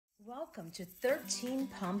Welcome to 13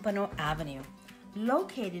 Pompano Avenue,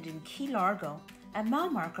 located in Key Largo at mile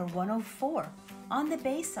marker 104 on the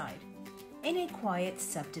Bayside, in a quiet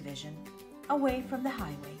subdivision away from the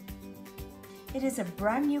highway. It is a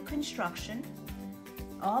brand new construction,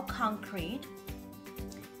 all concrete.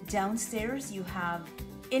 Downstairs you have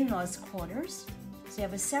in-laws quarters, so you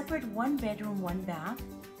have a separate 1-bedroom, 1-bath.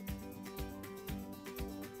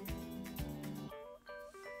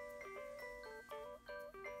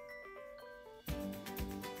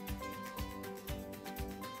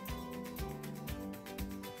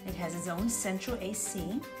 It has its own central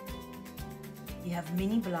AC. You have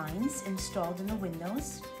mini blinds installed in the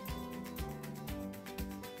windows.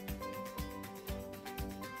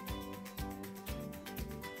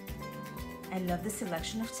 I love the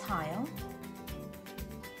selection of tile.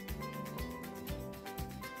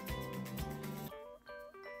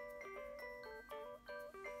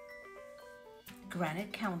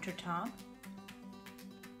 Granite countertop.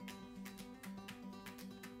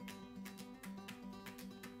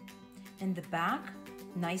 In the back,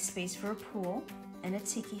 nice space for a pool and a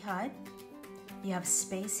tiki hut. You have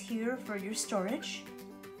space here for your storage.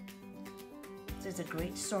 There's a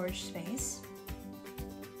great storage space.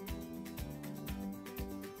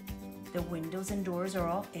 The windows and doors are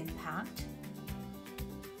all impact.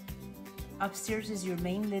 Upstairs is your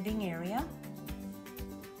main living area.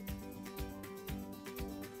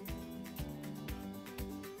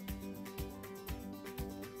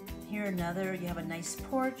 Here another, you have a nice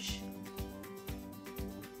porch.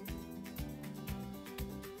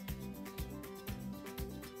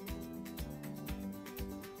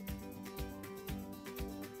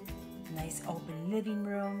 Nice open living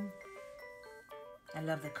room. I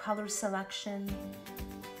love the color selection.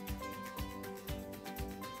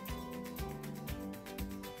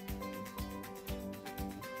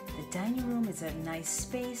 The dining room is a nice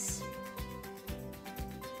space.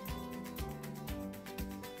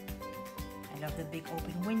 I love the big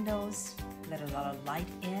open windows. Let a lot of light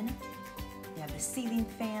in. You have the ceiling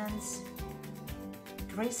fans.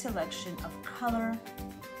 Great selection of color.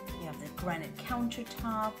 You have the granite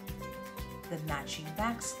countertop, the matching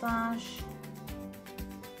backsplash,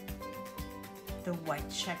 the white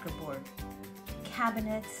checkerboard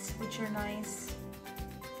cabinets, which are nice,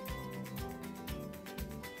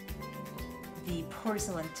 the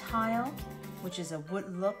porcelain tile, which is a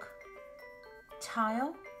wood look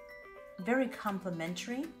tile, very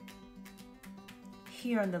complimentary.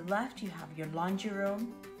 Here on the left you have your laundry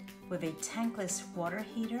room with a tankless water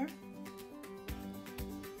heater.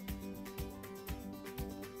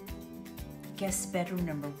 Guest bedroom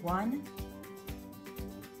number 1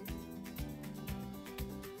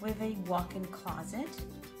 with a walk-in closet.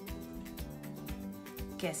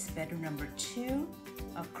 Guest bedroom number 2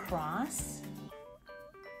 across.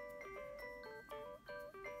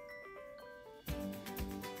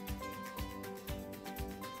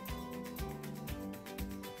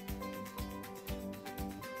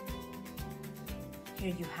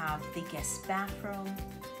 Here you have the guest bathroom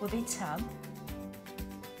with a tub.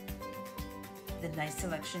 The nice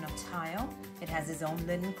selection of tile. It has its own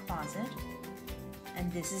linen closet.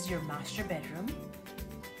 And this is your master bedroom.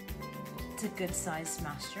 It's a good sized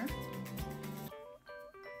master.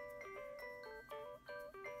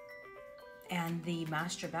 And the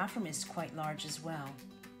master bathroom is quite large as well,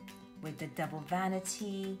 with the double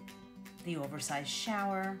vanity, the oversized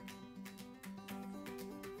shower.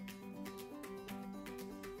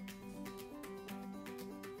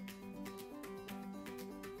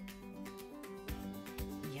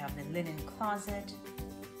 You have the linen closet.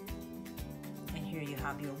 And here you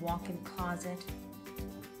have your walk-in closet.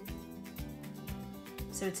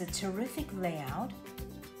 So it's a terrific layout.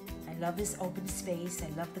 I love this open space. I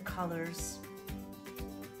love the colors.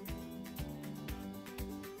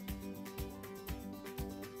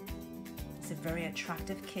 It's a very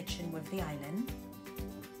attractive kitchen with the island.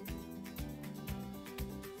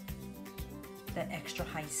 The extra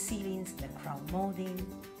high ceilings, the crown molding.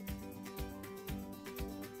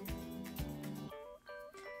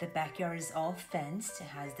 The backyard is all fenced. It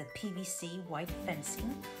has the PVC white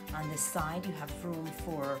fencing. On the side, you have room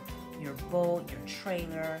for your boat, your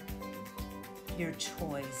trailer, your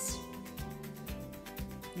toys.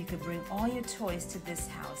 You could bring all your toys to this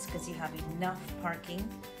house because you have enough parking.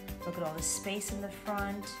 Look at all the space in the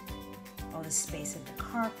front, all the space in the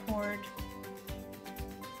carport.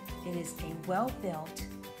 It is a well-built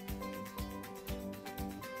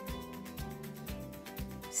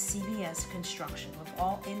CBS construction with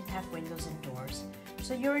all impact windows and doors,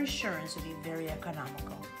 so your insurance will be very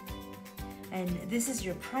economical. And this is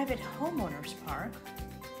your private homeowners park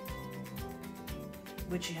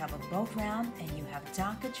which you have a boat ramp and you have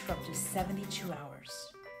dockage for up to 72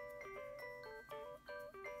 hours.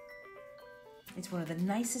 It's one of the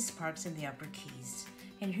nicest parks in the Upper Keys.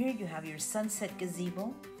 And here you have your sunset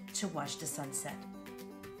gazebo to watch the sunset.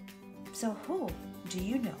 So who do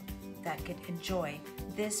you know that could enjoy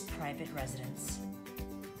this private residence?